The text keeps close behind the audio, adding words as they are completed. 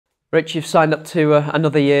Rich, you've signed up to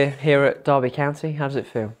another year here at Derby County. How does it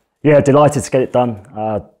feel? Yeah, delighted to get it done.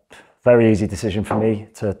 Very easy decision for me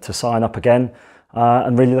to sign up again,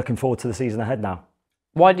 and really looking forward to the season ahead now.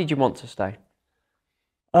 Why did you want to stay?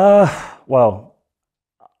 Well,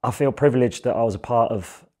 I feel privileged that I was a part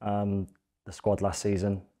of the squad last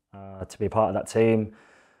season, to be a part of that team,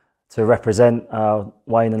 to represent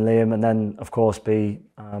Wayne and Liam, and then of course be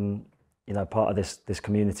part of this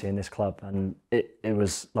community and this club. And it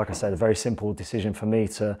was, like I said, a very simple decision for me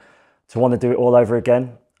to want to do it all over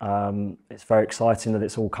again. It's very exciting that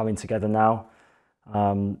it's all coming together now.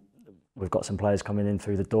 We've got some players coming in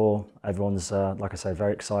through the door. Everyone's, like I say,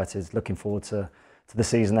 very excited, looking forward to the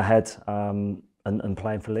season ahead, and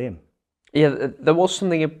playing for Liam. Yeah, there was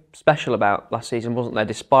something special about last season, wasn't there?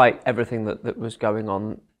 Despite everything that was going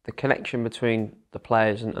on, the connection between the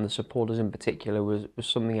players and the supporters in particular was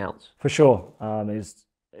something else. For sure.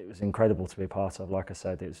 It was incredible to be a part of. Like I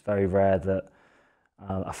said, it's very rare that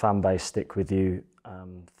a fan base stick with you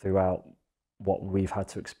throughout what we've had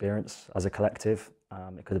to experience as a collective.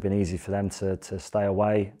 It could have been easy for them to stay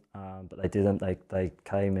away, but they didn't. They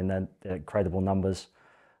came in their incredible numbers,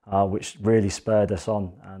 which really spurred us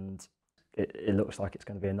on, and it looks like it's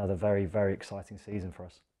going to be another very, very exciting season for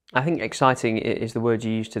us. I think exciting is the word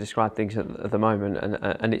you use to describe things at the moment,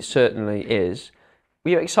 and it certainly is.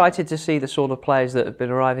 Were you excited to see the sort of players that have been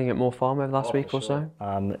arriving at Moor Farm over the last week or so?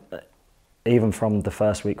 Even from the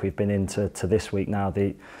first week we've been into this week now,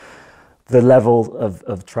 the level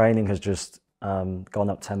of training has just gone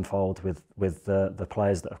up tenfold with the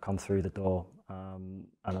players that have come through the door. And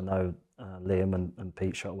I know Liam and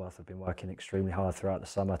Pete Shuttleworth have been working extremely hard throughout the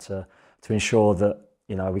summer to ensure that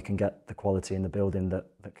we can get the quality in the building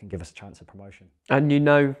that can give us a chance of promotion. And you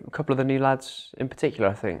know a couple of the new lads in particular,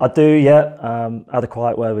 I think? I do, yeah. Had a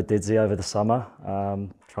quiet word with Didsy over the summer,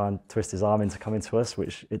 try and twist his arm into coming to us,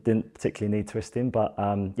 which it didn't particularly need twisting. But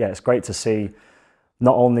yeah, it's great to see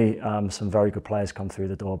not only some very good players come through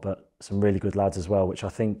the door, but some really good lads as well, which I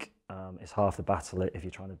think is half the battle if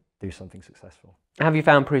you're trying to do something successful. Have you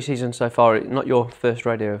found pre-season so far? Not your first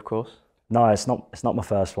rodeo, of course. No, it's not my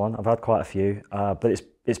first one. I've had quite a few, but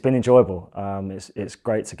it's been enjoyable. It's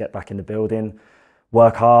great to get back in the building,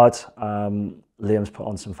 work hard. Liam's put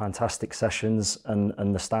on some fantastic sessions,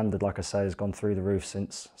 and the standard, like I say, has gone through the roof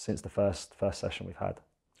since the first session we've had.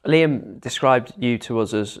 Liam described you to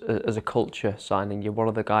us as a culture signing. You're one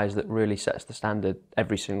of the guys that really sets the standard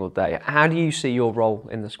every single day. How do you see your role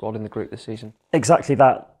in the squad, in the group this season? Exactly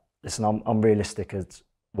that. Listen, I'm realistic at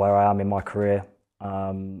where I am in my career.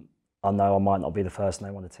 I know I might not be the first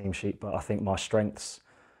name on the team sheet, but I think my strengths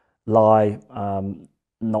lie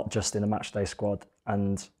not just in a matchday squad,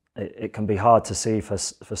 and it can be hard to see for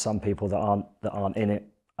some people that aren't in it,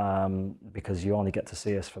 because you only get to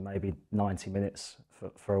see us for maybe 90 minutes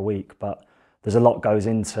for a week. But there's a lot goes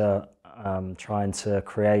into trying to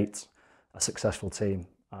create a successful team.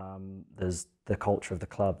 There's the culture of the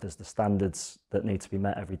club, there's the standards that need to be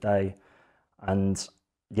met every day, and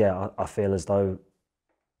yeah, I feel as though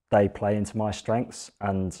they play into my strengths,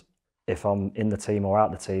 and if I'm in the team or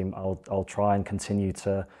out the team, I'll try and continue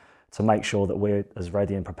to make sure that we're as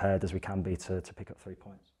ready and prepared as we can be to pick up 3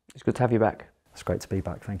 points. It's good to have you back. It's great to be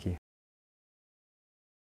back, thank you.